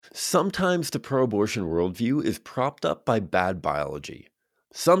Sometimes the pro-abortion worldview is propped up by bad biology.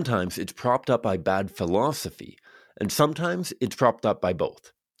 Sometimes it's propped up by bad philosophy. And sometimes it's propped up by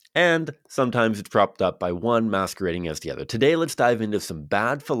both. And sometimes it's propped up by one masquerading as the other. Today, let's dive into some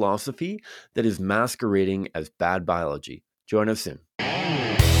bad philosophy that is masquerading as bad biology. Join us soon.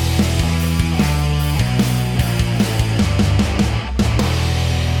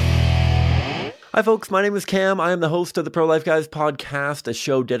 Hi folks, my name is Cam. I am the host of the Pro-Life Guys podcast, a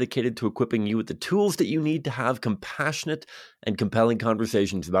show dedicated to equipping you with the tools that you need to have compassionate and compelling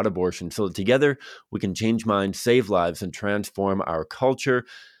conversations about abortion so that together we can change minds, save lives, and transform our culture.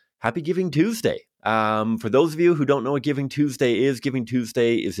 Happy Giving Tuesday. For those of you who don't know what Giving Tuesday is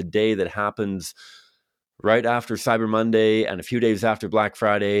a day that happens right after Cyber Monday and a few days after Black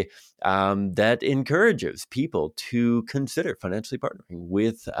Friday, that encourages people to consider financially partnering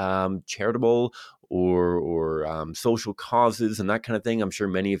with charitable or social causes and that kind of thing. I'm sure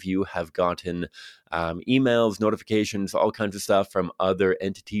many of you have gotten emails, notifications, all kinds of stuff from other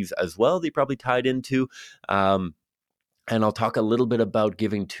entities as well that you probably tied into. And I'll talk a little bit about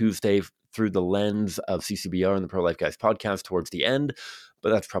Giving Tuesday through the lens of CCBR and the Pro-Life Guys podcast towards the end, but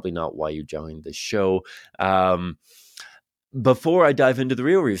that's probably not why you joined the show. Before I dive into the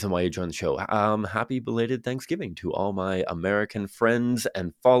real reason why you joined the show, happy belated Thanksgiving to all my American friends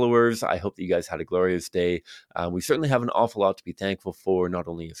and followers. I hope that you guys had a glorious day. We certainly have an awful lot to be thankful for, not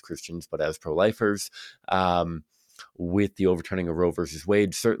only as Christians, but as pro-lifers. With the overturning of Roe versus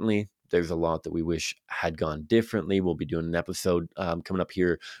Wade, certainly there's a lot that we wish had gone differently. We'll be doing an episode coming up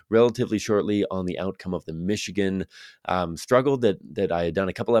here relatively shortly on the outcome of the Michigan struggle that I had done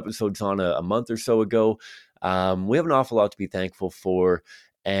a couple episodes on a month or so ago. We have an awful lot to be thankful for.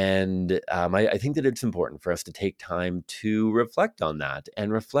 And I think that it's important for us to take time to reflect on that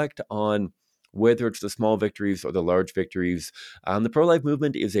and reflect on whether it's the small victories or the large victories. The pro-life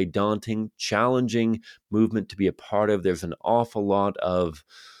movement is a daunting, challenging movement to be a part of. There's an awful lot of,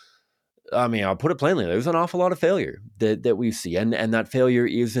 I'll put it plainly, there's an awful lot of failure that we see. And that failure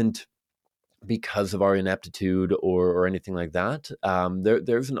isn't because of our ineptitude or anything like that.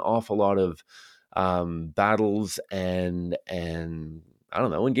 There's an awful lot of battles and I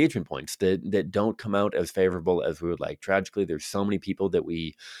don't know, engagement points that don't come out as favorable as we would like. Tragically, there's so many people that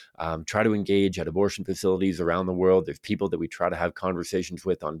we try to engage at abortion facilities around the world. There's people that we try to have conversations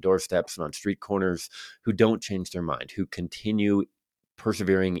with on doorsteps and on street corners who don't change their mind, who continue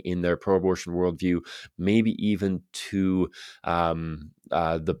persevering in their pro-abortion worldview, maybe even to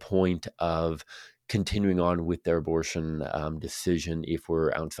the point of continuing on with their abortion decision if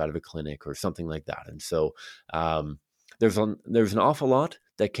we're outside of a clinic or something like that. And so there's an awful lot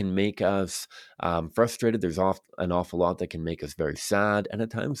that can make us frustrated. There's an awful lot that can make us very sad and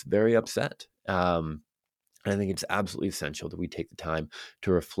at times very upset. And I think it's absolutely essential that we take the time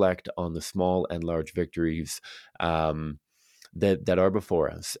to reflect on the small and large victories that are before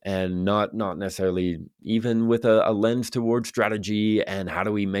us, and not necessarily even with a lens towards strategy and how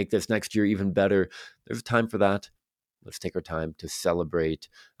do we make this next year even better. There's a time for that. Let's take our time to celebrate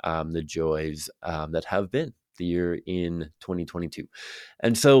the joys that have been the year in 2022.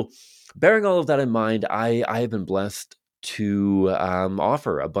 And so, bearing all of that in mind, I have been blessed to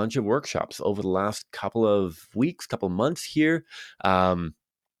offer a bunch of workshops over the last couple of weeks, couple of months here.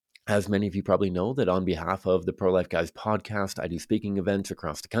 As many of you probably know, that on behalf of the Pro-Life Guys podcast, I do speaking events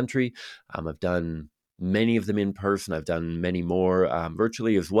across the country. I've done many of them in person. I've done many more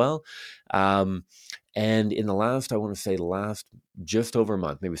virtually as well. And in the last just over a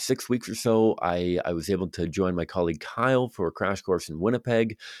month, maybe 6 weeks or so, I was able to join my colleague Kyle for a crash course in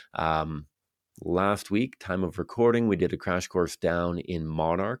Winnipeg. Last week, time of recording, we did a crash course down in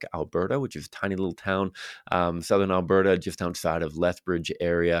Monarch, Alberta, which is a tiny little town, southern Alberta, just outside of Lethbridge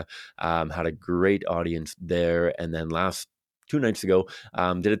area. Had a great audience there. And then 2 nights ago,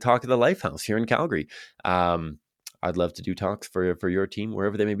 did a talk at the Lifehouse here in Calgary. I'd love to do talks for your team,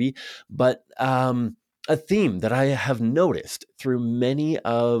 wherever they may be. But a theme that I have noticed through many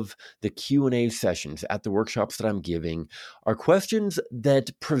of the Q&A sessions at the workshops that I'm giving are questions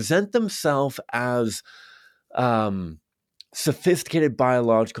that present themselves as sophisticated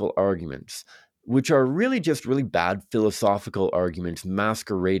biological arguments, which are really just really bad philosophical arguments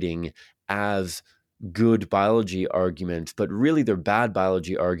masquerading as good biology arguments, but really they're bad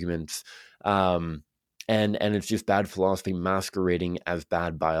biology arguments. And it's just bad philosophy masquerading as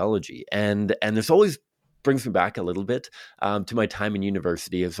bad biology. And this always brings me back a little bit to my time in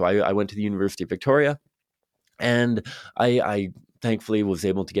university. So I went to the University of Victoria, and I thankfully was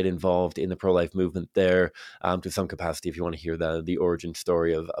able to get involved in the pro-life movement there to some capacity. If you want to hear the origin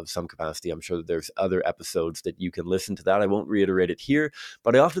story of some capacity, I'm sure that there's other episodes that you can listen to that. I won't reiterate it here,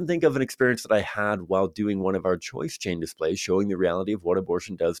 but I often think of an experience that I had while doing one of our choice chain displays, showing the reality of what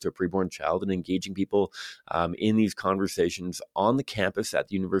abortion does to a preborn child and engaging people in these conversations on the campus at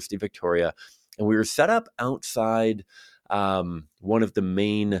the University of Victoria. And we were set up outside one of the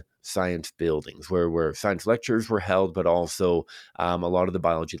main science buildings where science lectures were held, but also a lot of the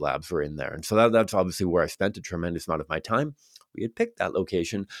biology labs were in there. And so that's obviously where I spent a tremendous amount of my time. We had picked that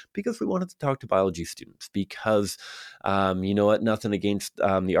location because we wanted to talk to biology students because, you know what, nothing against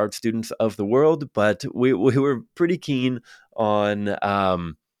the art students of the world, but we were pretty keen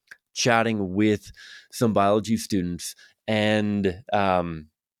on chatting with some biology students. And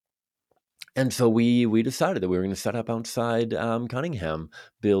so we decided that we were going to set up outside Cunningham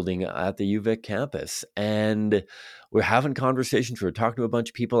building at the UVic campus. And we're having conversations. We were talking to a bunch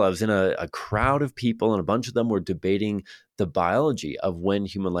of people. I was in a crowd of people, and a bunch of them were debating the biology of when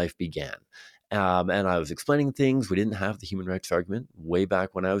human life began. And I was explaining things. We didn't have the human rights argument way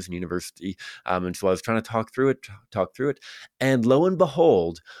back when I was in university. And so I was trying to talk through it. And lo and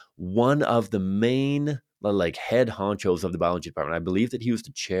behold, one of the main head honchos of the biology department, I believe that he was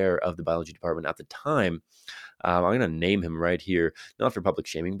the chair of the biology department at the time. I'm going to name him right here, not for public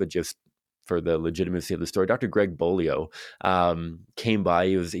shaming, but just for the legitimacy of the story. Dr. Greg Bolio came by.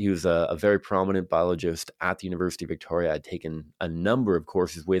 He was a very prominent biologist at the University of Victoria. I'd taken a number of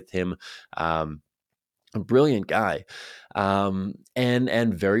courses with him. A brilliant guy,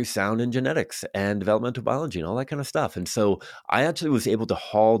 and very sound in genetics and developmental biology and all that kind of stuff. And so I actually was able to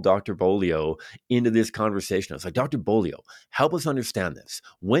haul Dr. Bolio into this conversation. I was like, Dr. Bolio, help us understand this.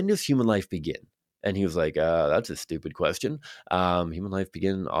 When does human life begin? And he was like, that's a stupid question. Human life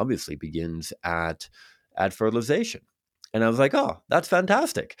obviously begins at fertilization. And I was like, oh, that's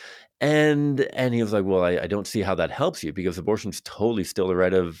fantastic. And he was like, well, I don't see how that helps you because abortion's totally still the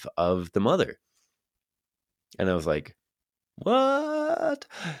right of the mother. And I was like, what?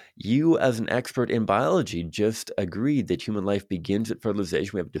 You, as an expert in biology, just agreed that human life begins at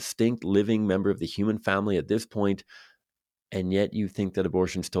fertilization. We have a distinct living member of the human family at this point, and yet you think that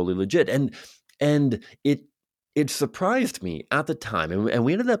abortion is totally legit. And it surprised me at the time. And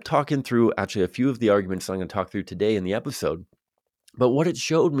we ended up talking through actually a few of the arguments I'm going to talk through today in the episode. But what it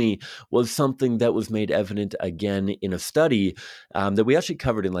showed me was something that was made evident again in a study that we actually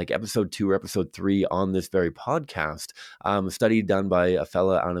covered in episode 2 or episode 3 on this very podcast. A study done by a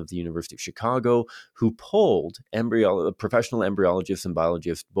fellow out of the University of Chicago who polled professional embryologists and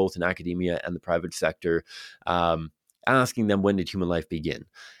biologists, both in academia and the private sector, asking them, when did human life begin?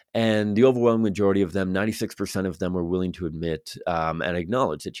 And the overwhelming majority of them, 96% of them, were willing to admit and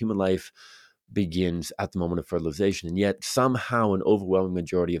acknowledge that human life begins at the moment of fertilization, and yet somehow an overwhelming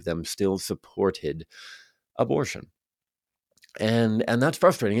majority of them still supported abortion. And that's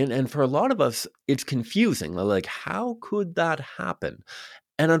frustrating. And for a lot of us, it's confusing. Like, how could that happen?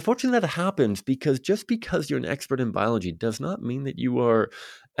 And unfortunately, that happens because just because you're an expert in biology does not mean that you are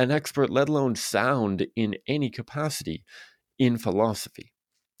an expert, let alone sound in any capacity in philosophy.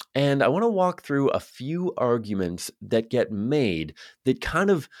 And I want to walk through a few arguments that get made that kind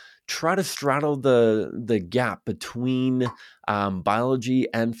of try to straddle the gap between biology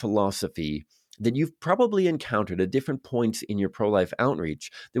and philosophy that you've probably encountered at different points in your pro-life outreach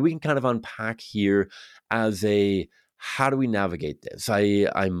that we can kind of unpack here as how do we navigate this?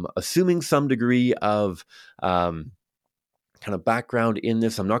 I'm assuming some degree of kind of background in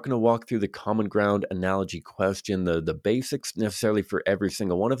this. I'm not going to walk through the common ground analogy question, the basics necessarily for every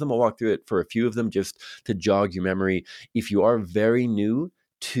single one of them. I'll walk through it for a few of them just to jog your memory. If you are very new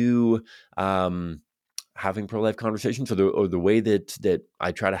to having pro-life conversations or the way that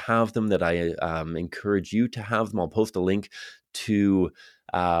I try to have them, that I encourage you to have them, I'll post a link to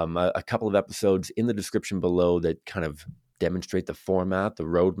a couple of episodes in the description below that kind of demonstrate the format, the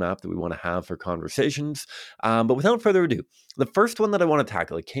roadmap that we want to have for conversations. But without further ado, the first one that I want to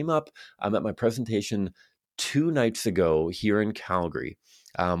tackle, it came up at my presentation 2 nights ago here in Calgary.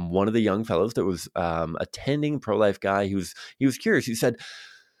 One of the young fellows that was attending, pro-life guy, he was curious. He said,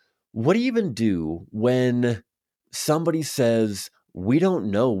 what do you even do when somebody says, we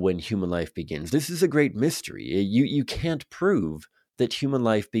don't know when human life begins? This is a great mystery. You can't prove that human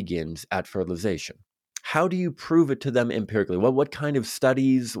life begins at fertilization. How do you prove it to them empirically? What kind of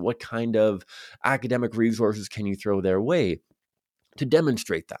studies, what kind of academic resources can you throw their way to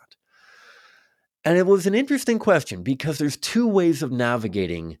demonstrate that? And it was an interesting question because there's 2 ways of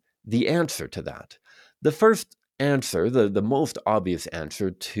navigating the answer to that. The first answer, the most obvious answer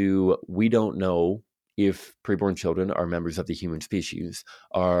to we don't know if preborn children are members of the human species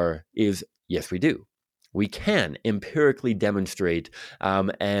is yes, we do. We can empirically demonstrate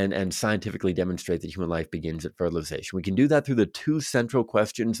and scientifically demonstrate that human life begins at fertilization. We can do that through the two central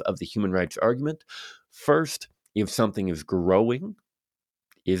questions of the human rights argument. First, if something is growing,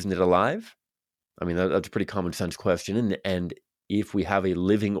 isn't it alive? I mean, that's a pretty common sense question. And if we have a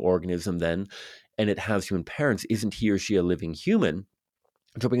living organism then, and it has human parents, isn't he or she a living human?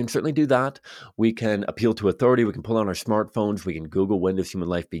 So we can certainly do that. We can appeal to authority. We can pull on our smartphones. We can Google when does human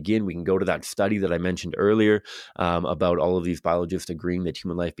life begin. We can go to that study that I mentioned earlier about all of these biologists agreeing that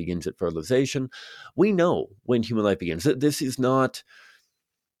human life begins at fertilization. We know when human life begins. This is not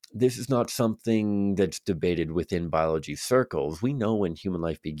something that's debated within biology circles. We know when human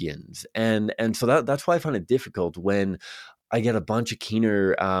life begins. And so that's why I find it difficult when I get a bunch of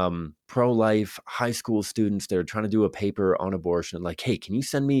keener pro-life high school students that are trying to do a paper on abortion. And like, hey, can you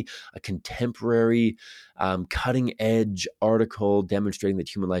send me a contemporary, cutting-edge article demonstrating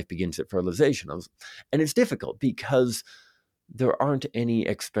that human life begins at fertilization? And it's difficult because there aren't any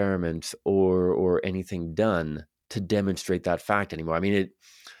experiments or anything done to demonstrate that fact anymore. I mean,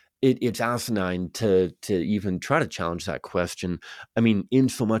 it's asinine to even try to challenge that question. I mean, in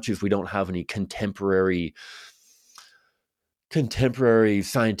so much as we don't have any contemporary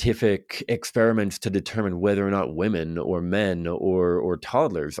scientific experiments to determine whether or not women or men or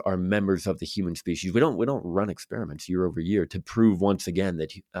toddlers are members of the human species. We don't run experiments year over year to prove once again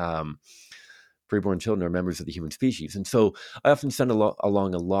that preborn children are members of the human species. And so I often send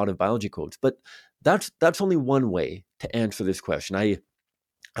along a lot of biology quotes, but that's only one way to answer this question.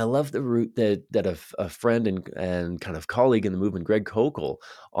 I love the route that a friend and kind of colleague in the movement, Greg Koukl,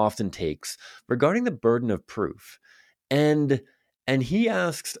 often takes regarding the burden of proof. And he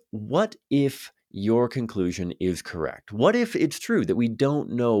asks, what if your conclusion is correct? What if it's true that we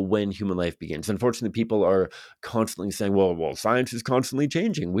don't know when human life begins? Unfortunately, people are constantly saying, well, science is constantly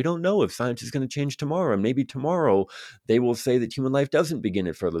changing. We don't know if science is going to change tomorrow. And maybe tomorrow they will say that human life doesn't begin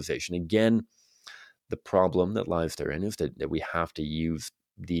at fertilization. Again, the problem that lies therein is that we have to use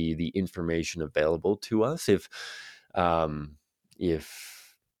the information available to us. If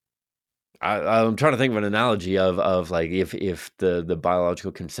I'm trying to think of an analogy of like if the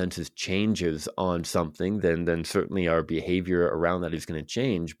biological consensus changes on something, then certainly our behavior around that is going to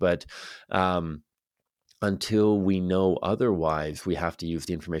change. But until we know otherwise, we have to use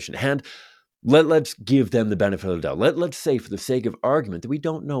the information at hand. Let's give them the benefit of the doubt. Let's say, for the sake of argument, that we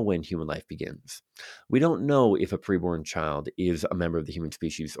don't know when human life begins. We don't know if a preborn child is a member of the human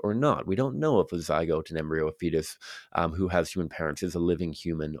species or not. We don't know if a zygote, an embryo, a fetus who has human parents is a living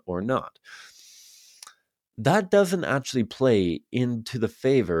human or not. That doesn't actually play into the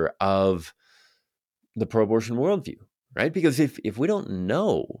favor of the pro-abortion worldview, right? Because if we don't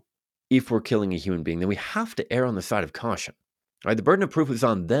know if we're killing a human being, then we have to err on the side of caution. Right, the burden of proof is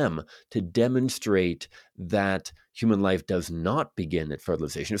on them to demonstrate that human life does not begin at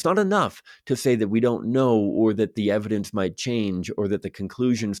fertilization. It's not enough to say that we don't know, or that the evidence might change, or that the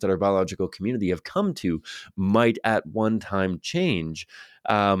conclusions that our biological community have come to might at one time change.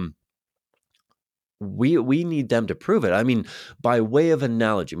 We need them to prove it. I mean, by way of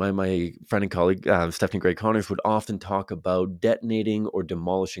analogy, my friend and colleague, Stephanie Gray Connors, would often talk about detonating or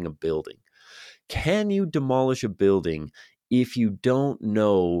demolishing a building. Can you demolish a building if you don't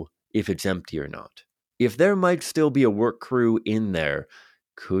know if it's empty or not? If there might still be a work crew in there,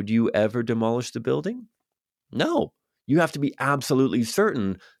 could you ever demolish the building? No. You have to be absolutely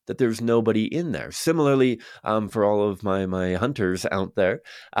certain that there's nobody in there. Similarly, for all of my hunters out there,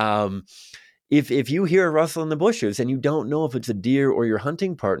 if you hear a rustle in the bushes and you don't know if it's a deer or your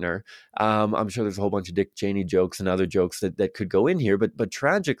hunting partner, I'm sure there's a whole bunch of Dick Cheney jokes and other jokes that could go in here, but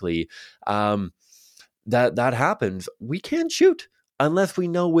tragically, that happens. We can't shoot unless we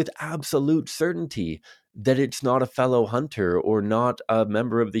know with absolute certainty that it's not a fellow hunter or not a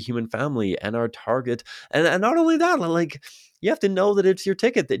member of the human family and our target. And not only that, like, you have to know that it's your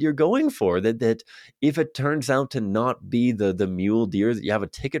ticket that you're going for, that if it turns out to not be the mule deer that you have a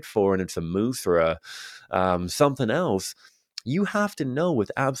ticket for and it's a moose or a something else, you have to know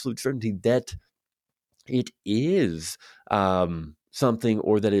with absolute certainty that it is something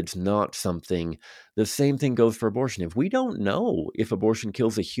or that it's not something. The same thing goes for abortion. If we don't know if abortion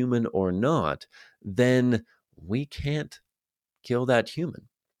kills a human or not, then we can't kill that human.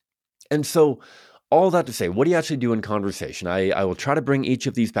 And so, all that to say, what do you actually do in conversation? I will try to bring each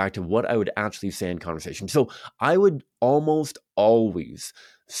of these back to what I would actually say in conversation. So I would almost always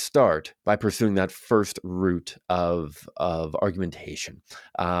start by pursuing that first route of argumentation.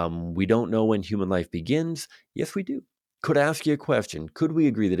 We don't know when human life begins. Yes, we do. could ask you a question. Could we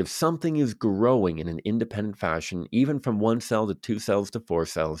agree that if something is growing in an independent fashion, even from 1 cell to 2 cells to 4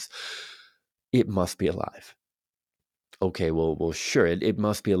 cells, it must be alive? Okay, well, sure, it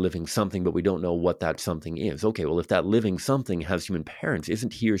must be a living something, but we don't know what that something is. Okay, well, if that living something has human parents,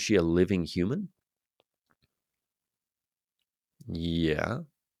 isn't he or she a living human? Yeah.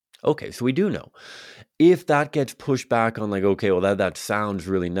 Okay, so we do know. If that gets pushed back on like, okay, well, that sounds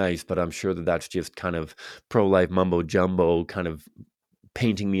really nice, but I'm sure that that's just kind of pro-life mumbo jumbo, kind of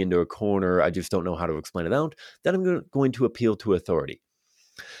painting me into a corner. I just don't know how to explain it out. Then I'm going to appeal to authority.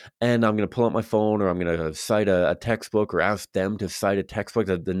 And I'm going to pull out my phone, or I'm going to cite a textbook, or ask them to cite a textbook.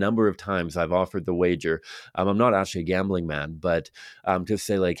 The number of times I've offered the wager, I'm not actually a gambling man, but to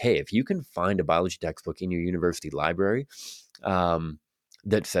say like, hey, if you can find a biology textbook in your university library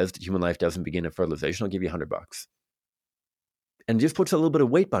that says that human life doesn't begin at fertilization, I'll give you $100. And just puts a little bit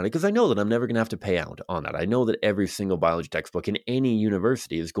of weight behind it, because I know that I'm never going to have to pay out on that. I know that every single biology textbook in any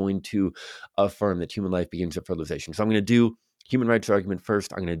university is going to affirm that human life begins at fertilization. So I'm going to do human rights argument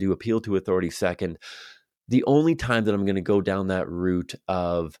first. I'm going to do appeal to authority second. The only time that I'm going to go down that route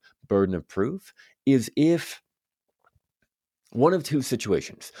of burden of proof is if one of two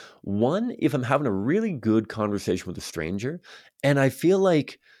situations. One, if I'm having a really good conversation with a stranger and I feel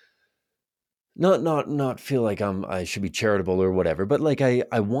like not feel like I should be charitable or whatever, but like I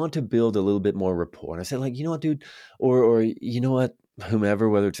want to build a little bit more rapport. And I say like, you know what, dude, or you know what, whomever,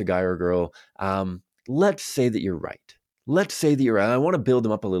 whether it's a guy or a girl, let's say that you're right. Let's say that you're right. I want to build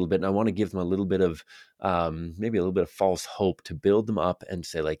them up a little bit, and I want to give them a little bit of maybe a little bit of false hope to build them up and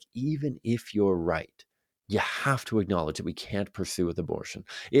say like, even if you're right, you have to acknowledge that we can't pursue with abortion.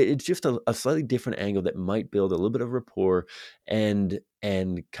 It's just a slightly different angle that might build a little bit of rapport and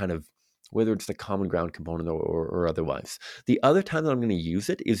kind of whether it's the common ground component or otherwise. The other time that I'm going to use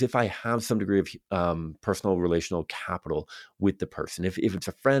it is if I have some degree of personal relational capital with the person. If it's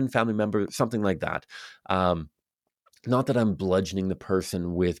a friend, family member, something like that. Not that I'm bludgeoning the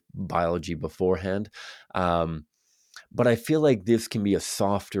person with biology beforehand, but I feel like this can be a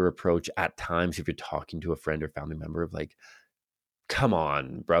softer approach at times if you're talking to a friend or family member of like, come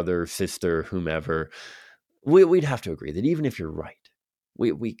on, brother, sister, whomever. We'd have to agree that even if you're right,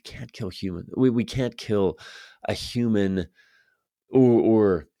 we can't kill human. We can't kill a human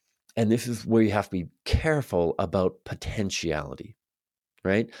or and this is where you have to be careful about potentiality,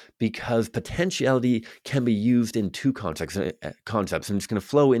 right? Because potentiality can be used in two concepts, and it's going to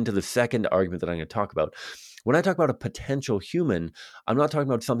flow into the second argument that I'm going to talk about. When I talk about a potential human, I'm not talking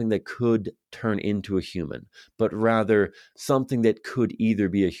about something that could turn into a human, but rather something that could either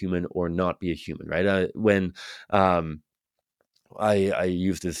be a human or not be a human, right? When I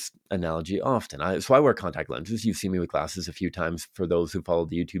use this analogy often. So I wear contact lenses. You've seen me with glasses a few times for those who follow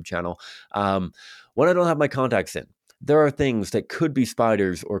the YouTube channel. When I don't have my contacts in, there are things that could be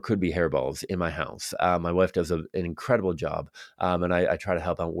spiders or could be hairballs in my house. My wife does an incredible job, and I try to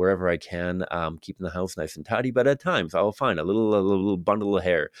help out wherever I can, keeping the house nice and tidy. But at times, I'll find a little bundle of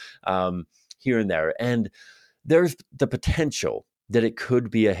hair here and there. And there's the potential that it could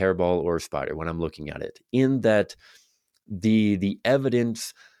be a hairball or a spider when I'm looking at it, in that the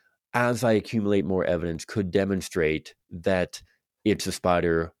evidence, as I accumulate more evidence, could demonstrate that it's a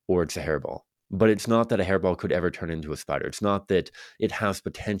spider or it's a hairball. But it's not that a hairball could ever turn into a spider. It's not that it has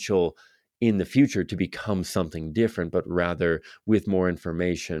potential in the future to become something different, but rather with more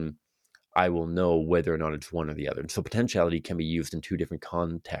information, I will know whether or not it's one or the other. And so potentiality can be used in two different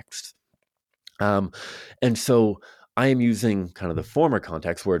contexts. And so I am using kind of the former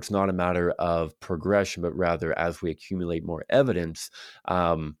context where it's not a matter of progression, but rather as we accumulate more evidence,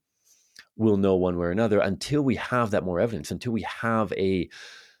 we'll know one way or another until we have that more evidence, until we have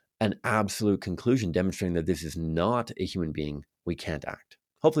an absolute conclusion demonstrating that this is not a human being, we can't act.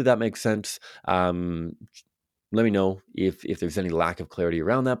 Hopefully that makes sense. Let me know if there's any lack of clarity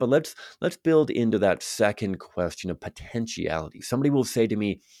around that. But let's build into that second question of potentiality. Somebody will say to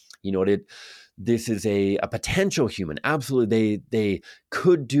me, you know what, this is a potential human. Absolutely, they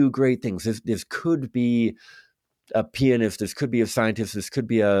could do great things. This could be a pianist. This could be a scientist. This could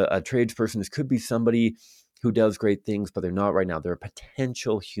be a tradesperson. This could be somebody who does great things, but they're not right now. They're a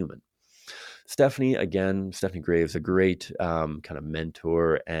potential human. Stephanie Gray is a great kind of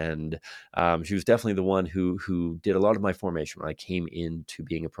mentor, and she was definitely the one who did a lot of my formation when I came into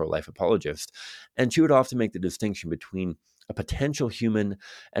being a pro-life apologist. And she would often make the distinction between a potential human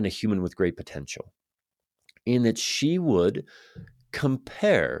and a human with great potential, in that she would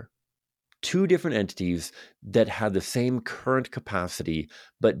compare two different entities that had the same current capacity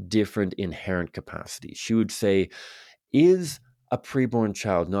but different inherent capacity. She would say, is a preborn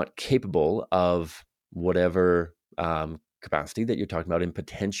child not capable of whatever capacity that you're talking about in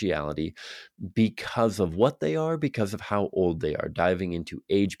potentiality because of what they are, because of how old they are, diving into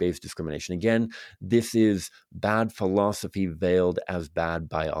age-based discrimination. Again, this is bad philosophy veiled as bad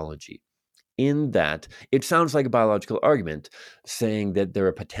biology. In that, it sounds like a biological argument saying that they're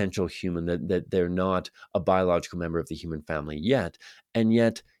a potential human, that they're not a biological member of the human family yet. And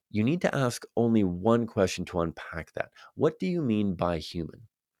yet, you need to ask only one question to unpack that. What do you mean by human?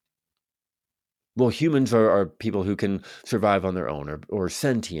 Well, humans are people who can survive on their own, or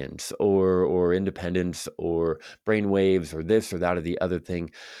sentience, or independence, or brain waves, or this or that or the other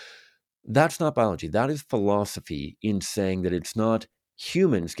thing. That's not biology. That is philosophy in saying that it's not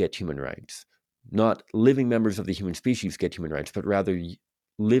humans get human rights, not living members of the human species get human rights, but rather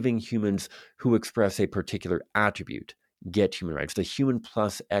living humans who express a particular attribute get human rights. The human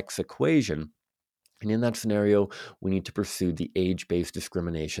plus X equation. And in that scenario, we need to pursue the age-based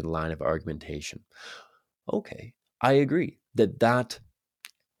discrimination line of argumentation. Okay, I agree that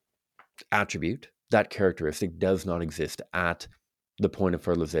attribute, that characteristic does not exist at the point of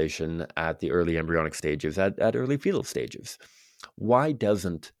fertilization, at the early embryonic stages, at early fetal stages. Why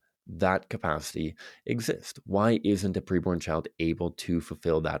doesn't that capacity exist? Why isn't a preborn child able to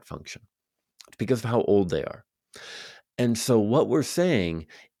fulfill that function? It's because of how old they are. And so what we're saying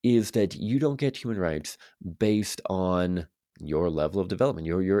is that you don't get human rights based on your level of development,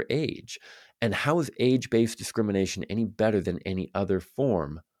 your age. And how is age-based discrimination any better than any other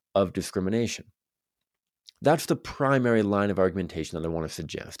form of discrimination? That's the primary line of argumentation that I want to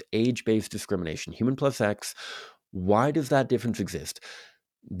suggest. Age-based discrimination, human plus X. Why does that difference exist?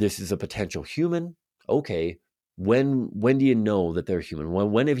 This is a potential human. Okay, when do you know that they're human?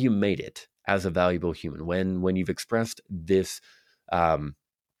 When have you made it as a valuable human? When you've expressed this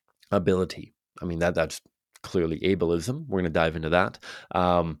ability. I mean, that's clearly ableism. We're going to dive into that.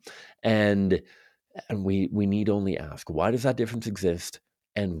 And we need only ask, why does that difference exist?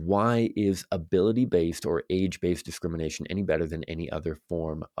 And why is ability-based or age-based discrimination any better than any other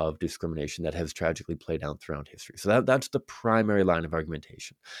form of discrimination that has tragically played out throughout history? So that's the primary line of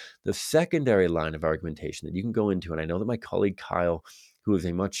argumentation. The secondary line of argumentation that you can go into, and I know that my colleague Kyle, who is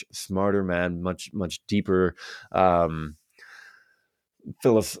a much smarter man, much deeper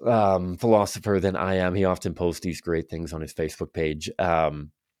philosopher than I am. He often posts these great things on his Facebook page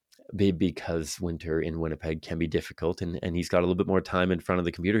because winter in Winnipeg can be difficult, and he's got a little bit more time in front of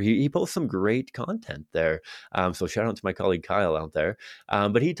the computer. He posts some great content there. So shout out to my colleague Kyle out there.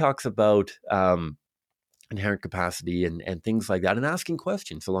 But he talks about inherent capacity and things like that, and asking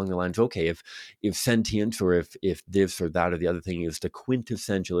questions along the lines, okay, if sentience or if this or that or the other thing is the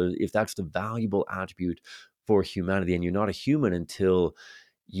quintessential, if that's the valuable attribute for humanity, and you're not a human until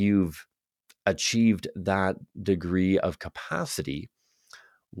you've achieved that degree of capacity,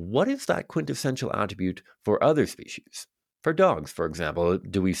 what is that quintessential attribute for other species? For dogs, for example,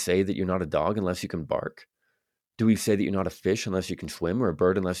 do we say that you're not a dog unless you can bark? Do we say that you're not a fish unless you can swim, or a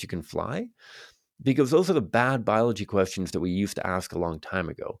bird unless you can fly? Because those are the bad biology questions that we used to ask a long time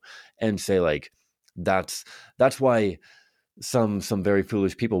ago, and say, like, that's why some very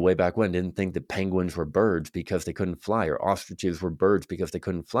foolish people way back when didn't think that penguins were birds because they couldn't fly, or ostriches were birds because they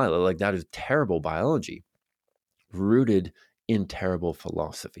couldn't fly. Like, that is terrible biology rooted in terrible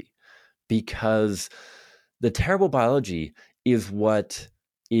philosophy, because the terrible biology is what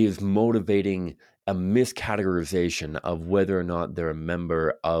is motivating a miscategorization of whether or not they're a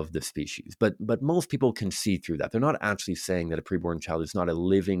member of the species. But most people can see through that. They're not actually saying that a preborn child is not a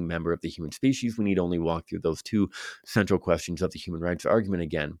living member of the human species. We need only walk through those two central questions of the human rights argument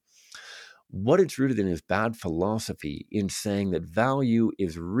again. What it's rooted in is bad philosophy in saying that value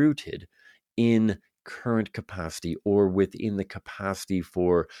is rooted in current capacity or within the capacity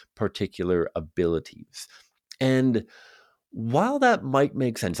for particular abilities. And while that might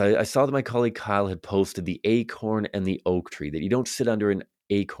make sense, I saw that my colleague Kyle had posted the acorn and the oak tree, that you don't sit under an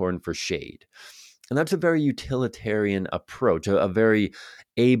acorn for shade. And that's a very utilitarian approach, a very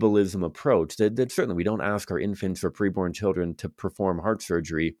ableism approach, that certainly we don't ask our infants or preborn children to perform heart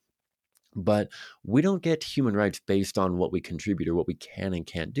surgery, but we don't get human rights based on what we contribute or what we can and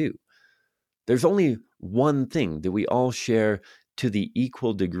can't do. There's only one thing that we all share to the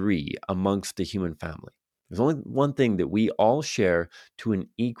equal degree amongst the human family. There's only one thing that we all share to an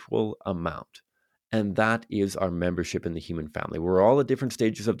equal amount, and that is our membership in the human family. We're all at different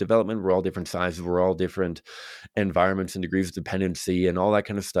stages of development. We're all different sizes. We're all different environments and degrees of dependency and all that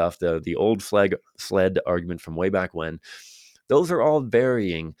kind of stuff. The old sled argument from way back when. Those are all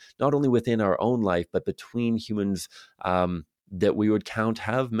varying, not only within our own life, but between humans that we would count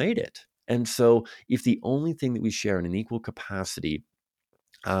have made it. And so if the only thing that we share in an equal capacity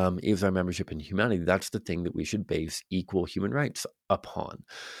is our membership in humanity. That's the thing that we should base equal human rights upon.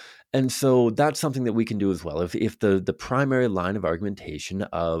 And so that's something that we can do as well. If the primary line of argumentation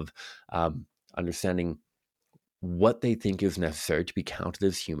of understanding what they think is necessary to be counted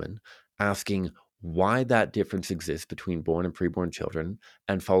as human, asking why that difference exists between born and preborn children,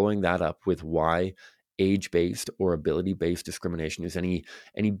 and following that up with why age-based or ability-based discrimination is any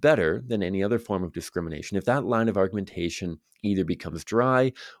better than any other form of discrimination. If that line of argumentation either becomes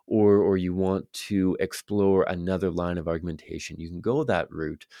dry or you want to explore another line of argumentation, you can go that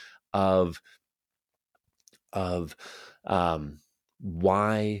route of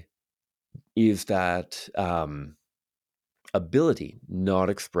why is that ability not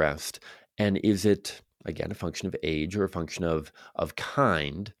expressed, and is it again a function of age or a function of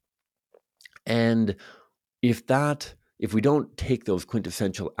kind? And if we don't take those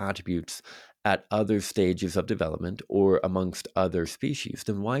quintessential attributes at other stages of development or amongst other species,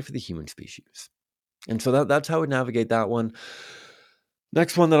 then why for the human species? And so that's how we navigate that one.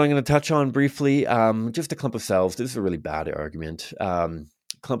 Next one that I'm going to touch on briefly, just a clump of cells. This is a really bad argument.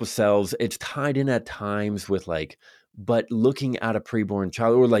 Clump of cells, it's tied in at times with but looking at a preborn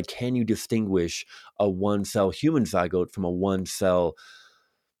child, or can you distinguish a one-cell human zygote from a one-cell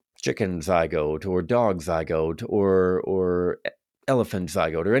chicken zygote or dog zygote or elephant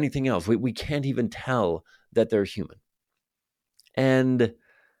zygote or anything else? We can't even tell that they're human. And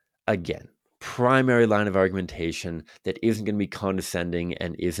again, primary line of argumentation that isn't going to be condescending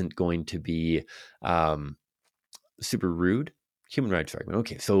and isn't going to be super rude. Human rights argument.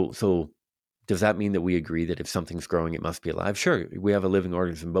 Okay, so does that mean that we agree that if something's growing, it must be alive? Sure, we have a living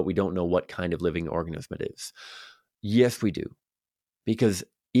organism, but we don't know what kind of living organism it is. Yes, we do. Because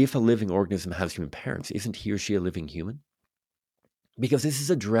if a living organism has human parents, isn't he or she a living human? Because this is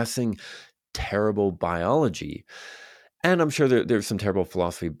addressing terrible biology. And I'm sure there's some terrible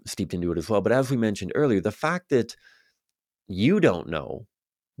philosophy steeped into it as well. But as we mentioned earlier, the fact that you don't know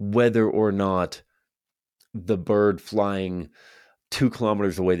whether or not the bird flying 2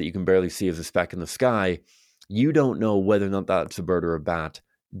 kilometers away that you can barely see as a speck in the sky, you don't know whether or not that's a bird or a bat,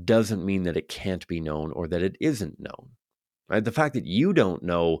 doesn't mean that it can't be known or that it isn't known. Right? The fact that you don't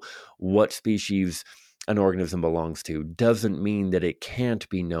know what species an organism belongs to doesn't mean that it can't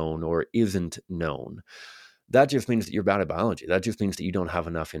be known or isn't known. That just means that you're bad at biology. That just means that you don't have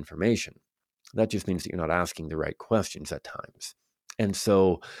enough information. That just means that you're not asking the right questions at times. And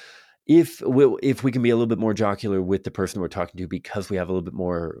so if we can be a little bit more jocular with the person we're talking to because we have a little bit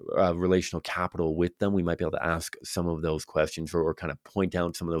more relational capital with them, we might be able to ask some of those questions or kind of point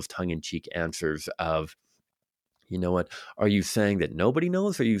out some of those tongue-in-cheek answers of, you know what, are you saying that nobody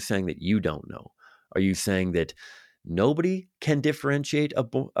knows, or are you saying that you don't know? Are you saying that nobody can differentiate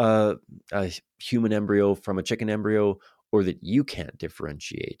a human embryo from a chicken embryo, or that you can't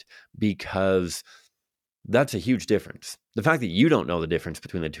differentiate? Because that's a huge difference. The fact that you don't know the difference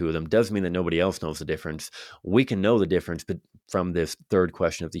between the two of them doesn't mean that nobody else knows the difference. We can know the difference, but from this third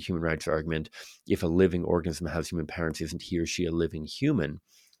question of the human rights argument, if a living organism has human parents, isn't he or she a living human?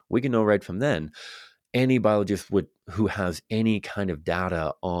 We can know right from then. Any biologist who has any kind of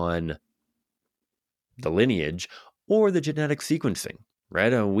data on the lineage or the genetic sequencing,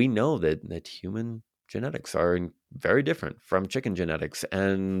 right? We know that human genetics are very different from chicken genetics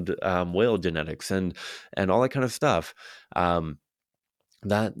and whale genetics and all that kind of stuff.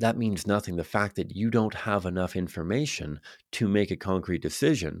 That means nothing. The fact that you don't have enough information to make a concrete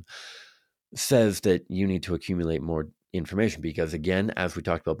decision says that you need to accumulate more information, because again, as we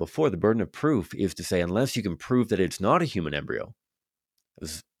talked about before, the burden of proof is to say, unless you can prove that it's not a human embryo,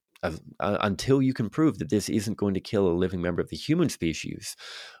 until you can prove that this isn't going to kill a living member of the human species,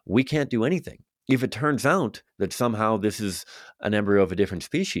 we can't do anything. If it turns out that somehow this is an embryo of a different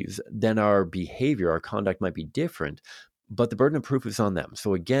species, then our behavior, our conduct might be different, but the burden of proof is on them.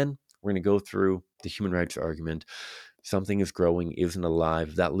 So again, we're going to go through the human rights argument. Something is growing, isn't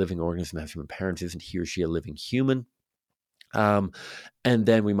alive. That living organism has human parents. Isn't he or she a living human? And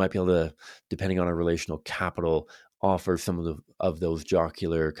then we might be able to, depending on our relational capital, offer some of those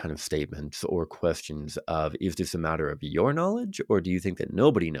jocular kind of statements or questions of, is this a matter of your knowledge, or do you think that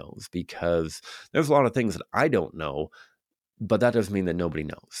nobody knows? Because there's a lot of things that I don't know, but that doesn't mean that nobody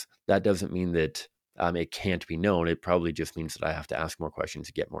knows. That doesn't mean that it can't be known. It probably just means that I have to ask more questions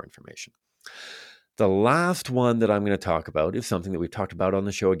to get more information. The last one that I'm going to talk about is something that we've talked about on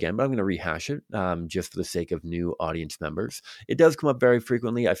the show again, but I'm going to rehash it just for the sake of new audience members. It does come up very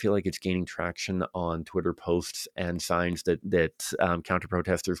frequently. I feel like it's gaining traction on Twitter posts and signs that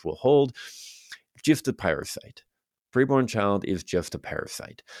counter-protesters will hold. Just the parasite. Preborn child is just a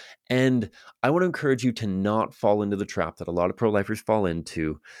parasite. And I want to encourage you to not fall into the trap that a lot of pro-lifers fall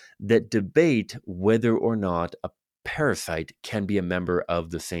into, that debate whether or not a parasite can be a member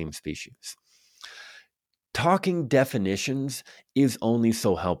of the same species. Talking definitions is only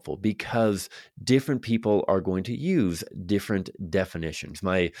so helpful because different people are going to use different definitions.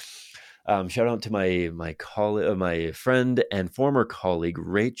 My shout out to my friend and former colleague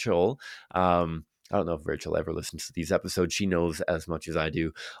Rachel. I don't know if Rachel ever listens to these episodes. She knows as much as I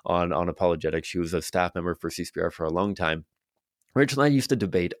do on apologetics. She was a staff member for CSPR for a long time. Rachel and I used to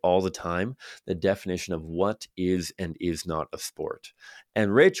debate all the time the definition of what is and is not a sport.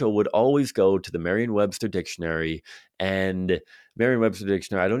 And Rachel would always go to the Merriam-Webster dictionary, and Merriam-Webster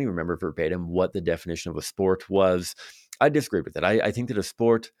dictionary, I don't even remember verbatim what the definition of a sport was. I disagreed with it. I think that a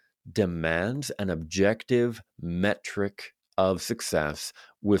sport demands an objective metric of success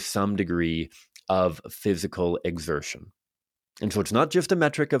with some degree of physical exertion. And so it's not just a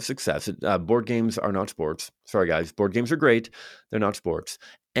metric of success. Board games are not sports. Sorry, guys. Board games are great. They're not sports.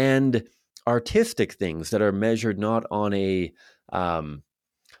 And artistic things that are measured not on a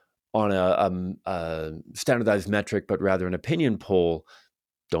standardized metric, but rather an opinion poll,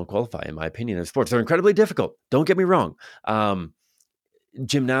 don't qualify, in my opinion, as sports. They're incredibly difficult. Don't get me wrong.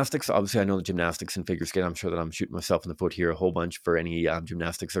 Gymnastics, obviously, I know the gymnastics and figure skating. I'm sure that I'm shooting myself in the foot here a whole bunch for any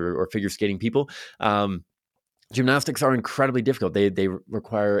gymnastics or figure skating people. Gymnastics are incredibly difficult. They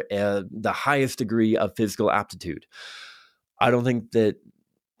require the highest degree of physical aptitude. I don't think that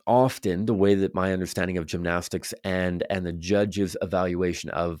often the way that my understanding of gymnastics and the judges' evaluation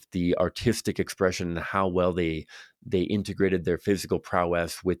of the artistic expression and how well they integrated their physical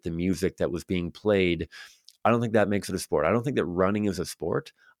prowess with the music that was being played, I don't think that makes it a sport. I don't think that running is a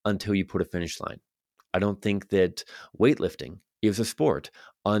sport until you put a finish line. I don't think that weightlifting is a sport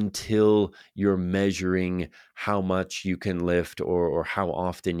until you're measuring how much you can lift or how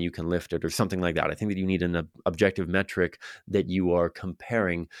often you can lift it or something like that. I think that you need an objective metric that you are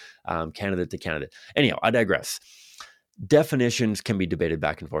comparing candidate to candidate. Anyhow, I digress. Definitions can be debated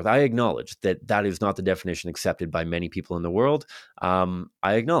back and forth. I acknowledge that that is not the definition accepted by many people in the world. I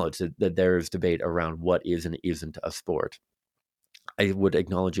acknowledge that there is debate around what is and isn't a sport. I would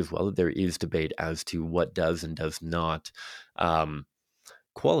acknowledge as well that there is debate as to what does and does not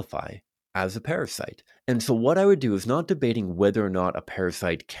qualify as a parasite. And so what I would do is not debating whether or not a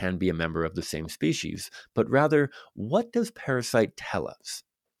parasite can be a member of the same species, but rather, what does parasite tell us?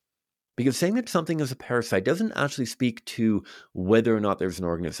 Because saying that something is a parasite doesn't actually speak to whether or not there's an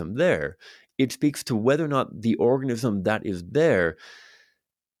organism there. It speaks to whether or not the organism that is there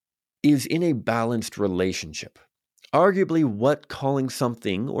is in a balanced relationship. Arguably, what calling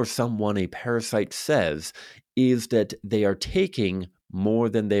something or someone a parasite says is that they are taking more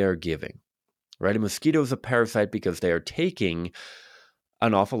than they are giving, right? A mosquito is a parasite because they are taking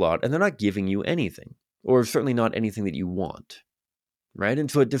an awful lot and they're not giving you anything, or certainly not anything that you want, right?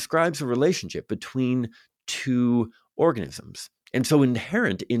 And so it describes a relationship between two organisms. And so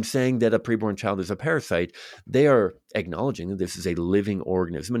inherent in saying that a preborn child is a parasite, they are acknowledging that this is a living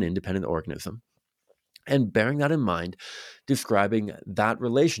organism, an independent organism. And bearing that in mind, describing that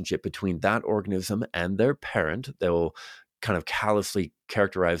relationship between that organism and their parent, they'll kind of callously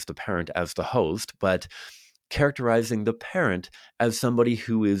characterize the parent as the host, but characterizing the parent as somebody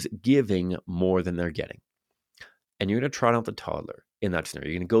who is giving more than they're getting. And you're going to trot out the toddler in that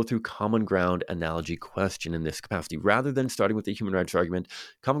scenario. You're going to go through common ground analogy question in this capacity. Rather than starting with the human rights argument,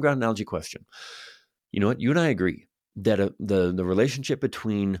 common ground analogy question. You know what? You and I agree that the relationship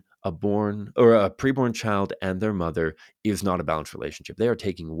between a preborn child and their mother is not a balanced relationship. They are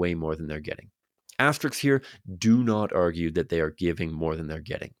taking way more than they're getting. Asterisks here, do not argue that they are giving more than they're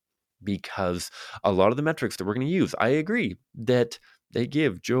getting, because a lot of the metrics that we're going to use, I agree that they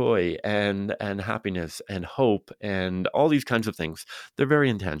give joy and happiness and hope and all these kinds of things. They're very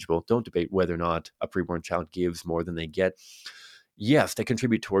intangible. Don't debate whether or not a preborn child gives more than they get. Yes, they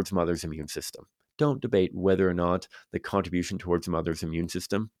contribute towards mother's immune system. Don't debate whether or not the contribution towards mother's immune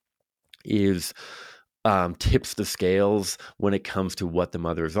system is tips the scales when it comes to what the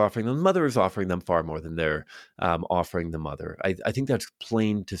mother is offering them. The mother is offering them far more than they're offering the mother. I think that's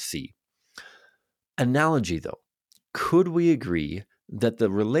plain to see. Analogy, though. Could we agree that the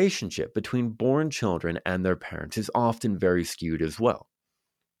relationship between born children and their parents is often very skewed as well?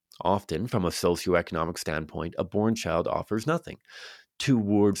 Often, from a socioeconomic standpoint, a born child offers nothing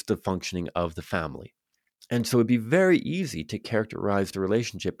towards the functioning of the family. And so it'd be very easy to characterize the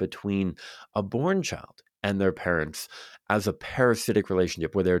relationship between a born child and their parents as a parasitic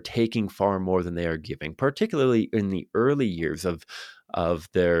relationship where they're taking far more than they are giving, particularly in the early years of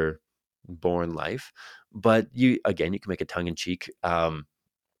their born life. But you can make a tongue-in-cheek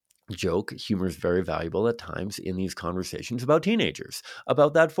joke. Humor is very valuable at times in these conversations about teenagers,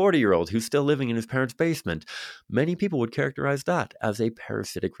 about that 40-year-old who's still living in his parents' basement. Many people would characterize that as a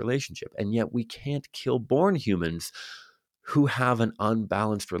parasitic relationship, and yet we can't kill born humans who have an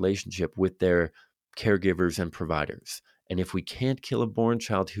unbalanced relationship with their caregivers and providers. And if we can't kill a born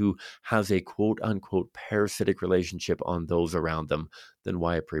child who has a quote unquote parasitic relationship on those around them, then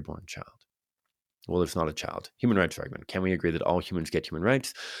why a preborn child? Well, it's not a child. Human rights argument. Can we agree that all humans get human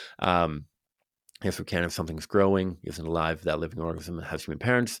rights? Yes, we can if something's growing, isn't alive, that living organism has human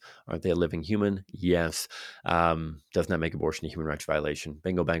parents. Aren't they a living human? Yes. Doesn't that make abortion a human rights violation?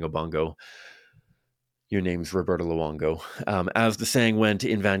 Bingo, bango, bongo. Your name's Roberta Luongo. As the saying went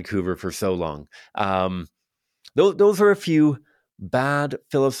in Vancouver for so long. Those are a few bad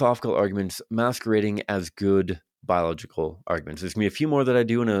philosophical arguments masquerading as good biological arguments. There's going to be a few more that I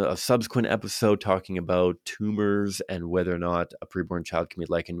do in a subsequent episode talking about tumors and whether or not a preborn child can be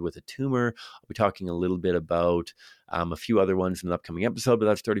likened with a tumor. I'll be talking a little bit about a few other ones in an upcoming episode, but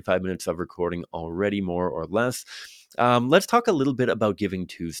that's 35 minutes of recording already, more or less. Let's talk a little bit about Giving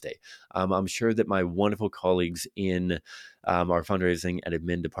Tuesday. I'm sure that my wonderful colleagues in our fundraising and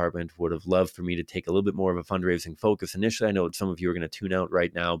admin department would have loved for me to take a little bit more of a fundraising focus. Initially, I know that some of you are going to tune out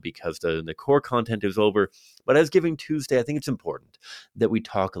right now because the core content is over. But as Giving Tuesday, I think it's important that we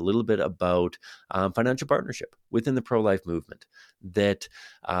talk a little bit about financial partnership within the pro-life movement, that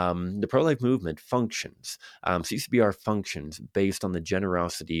the pro-life movement functions, CCBR functions based on the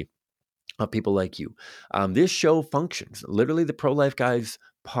generosity of people like you. This show functions. Literally, the Pro-Life Guys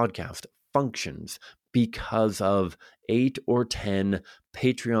podcast functions because of 8 or 10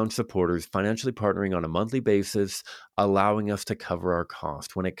 Patreon supporters financially partnering on a monthly basis, allowing us to cover our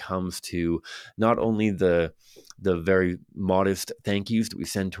cost when it comes to not only the very modest thank yous that we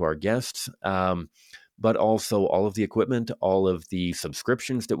send to our guests, but also all of the equipment, all of the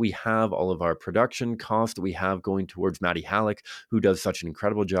subscriptions that we have, all of our production costs that we have going towards Maddie Halleck, who does such an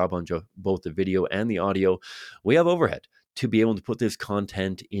incredible job on both the video and the audio. We have overhead to be able to put this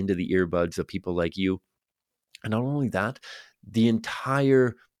content into the earbuds of people like you. And not only that, the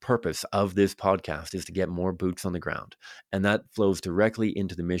entire purpose of this podcast is to get more boots on the ground. And that flows directly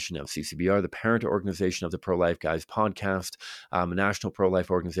into the mission of CCBR, the parent organization of the Pro-Life Guys podcast, a national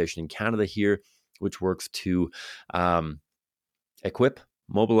pro-life organization in Canada here, which works to equip,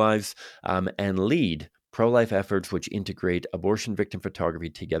 mobilize, and lead pro-life efforts which integrate abortion victim photography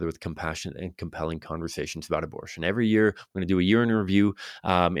together with compassionate and compelling conversations about abortion. Every year, we're going to do a year in review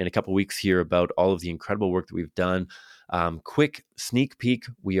in a couple weeks here about all of the incredible work that we've done. Quick sneak peek,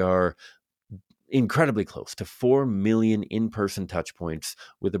 we are incredibly close to 4 million in-person touch points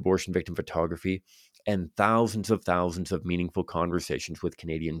with abortion victim photography and thousands of meaningful conversations with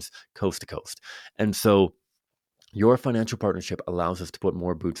Canadians coast to coast. And so your financial partnership allows us to put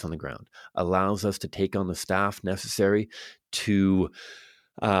more boots on the ground, allows us to take on the staff necessary to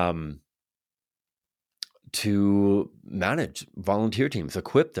manage volunteer teams,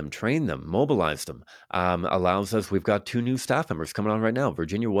 equip them, train them, mobilize them, allows us, we've got 2 new staff members coming on right now.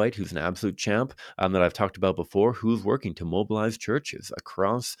 Virginia White, who's an absolute champ that I've talked about before, who's working to mobilize churches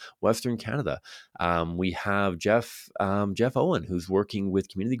across Western Canada. We have Jeff Owen, who's working with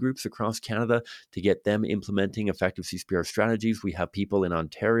community groups across Canada to get them implementing effective CCBR strategies. We have people in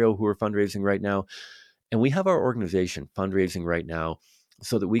Ontario who are fundraising right now. And we have our organization fundraising right now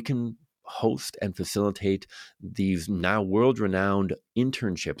so that we can host and facilitate these now world-renowned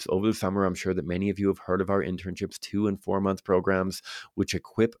internships over the summer. I'm sure that many of you have heard of our internships, 2 and 4 month programs, which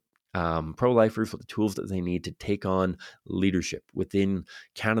equip pro-lifers with the tools that they need to take on leadership within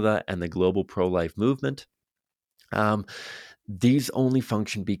Canada and the global pro-life movement. These only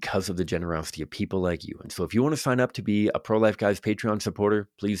function because of the generosity of people like you. And so if you want to sign up to be a Pro-Life Guys Patreon supporter,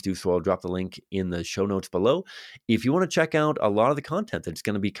 please do so. I'll drop the link in the show notes below. If you want to check out a lot of the content that's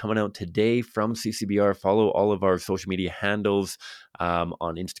going to be coming out today from CCBR, follow all of our social media handles on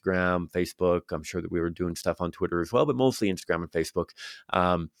Instagram, Facebook. I'm sure that we were doing stuff on Twitter as well, but mostly Instagram and Facebook.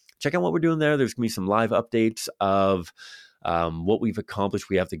 Check out what we're doing there. There's going to be some live updates of what we've accomplished.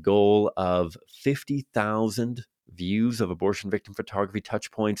 We have the goal of 50,000 views of abortion victim photography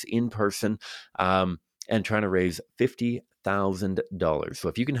touch points in person, and trying to raise $50,000. So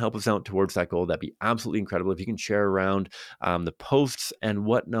if you can help us out towards that goal, that'd be absolutely incredible. If you can share around the posts and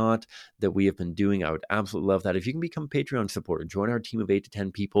whatnot that we have been doing, I would absolutely love that. If you can become a Patreon supporter, join our team of 8 to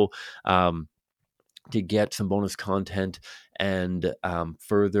 10 people to get some bonus content and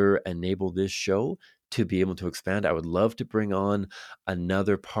further enable this show to be able to expand. I would love to bring on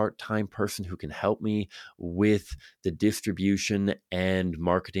another part-time person who can help me with the distribution and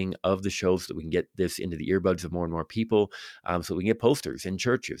marketing of the show so that we can get this into the earbuds of more and more people, so we can get posters in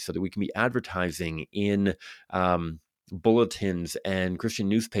churches, so that we can be advertising in bulletins and Christian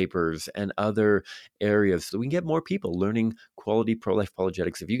newspapers and other areas, so we can get more people learning quality pro-life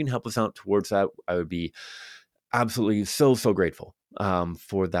apologetics. If you can help us out towards that, I would be absolutely so grateful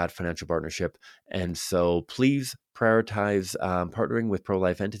for that financial partnership. And so please prioritize partnering with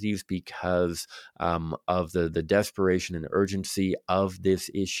pro-life entities because of the desperation and urgency of this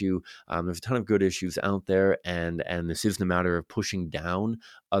issue. There's a ton of good issues out there, and this isn't a matter of pushing down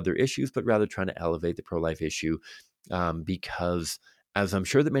other issues, but rather trying to elevate the pro-life issue, because, as I'm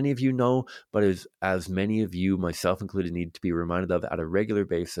sure that many of you know, but as many of you, myself included, need to be reminded of at a regular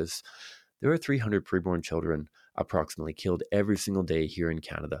basis, there are 300 preborn children approximately killed every single day here in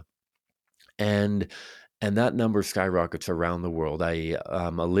Canada. And that number skyrockets around the world.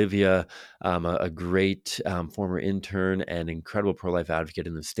 Olivia, a great former intern and incredible pro-life advocate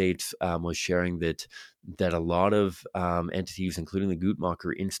in the States, was sharing that a lot of entities, including the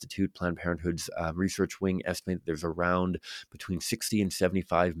Guttmacher Institute, Planned Parenthood's research wing, estimate that there's around between 60 and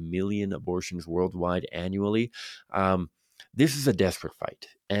 75 million abortions worldwide annually. This is a desperate fight,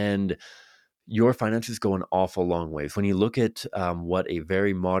 and your finances go an awful long ways. When you look at what a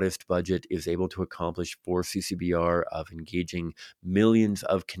very modest budget is able to accomplish for CCBR, of engaging millions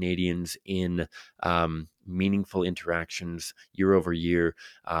of Canadians in meaningful interactions year over year,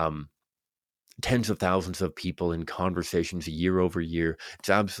 tens of thousands of people in conversations year over year,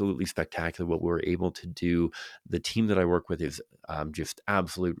 it's absolutely spectacular what we're able to do. The team that I work with is just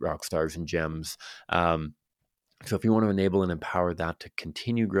absolute rock stars and gems. So if you want to enable and empower that to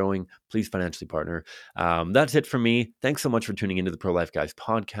continue growing, please financially partner. That's it from me. Thanks so much for tuning into the Pro-Life Guys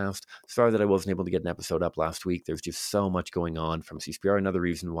podcast. Sorry that I wasn't able to get an episode up last week. There's just so much going on from CCBR. Another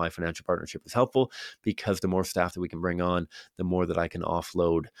reason why financial partnership is helpful, because the more staff that we can bring on, the more that I can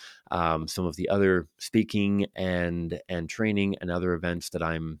offload some of the other speaking and training and other events that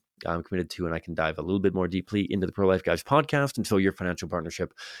I'm committed to, and I can dive a little bit more deeply into the Pro-Life Guys podcast. And so your financial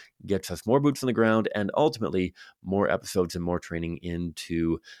partnership gets us more boots on the ground, and ultimately more episodes and more training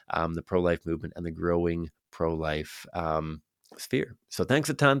into the pro-life movement and the growing pro-life sphere. So thanks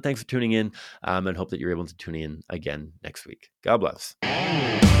a ton. Thanks for tuning in, and hope that you're able to tune in again next week. God bless.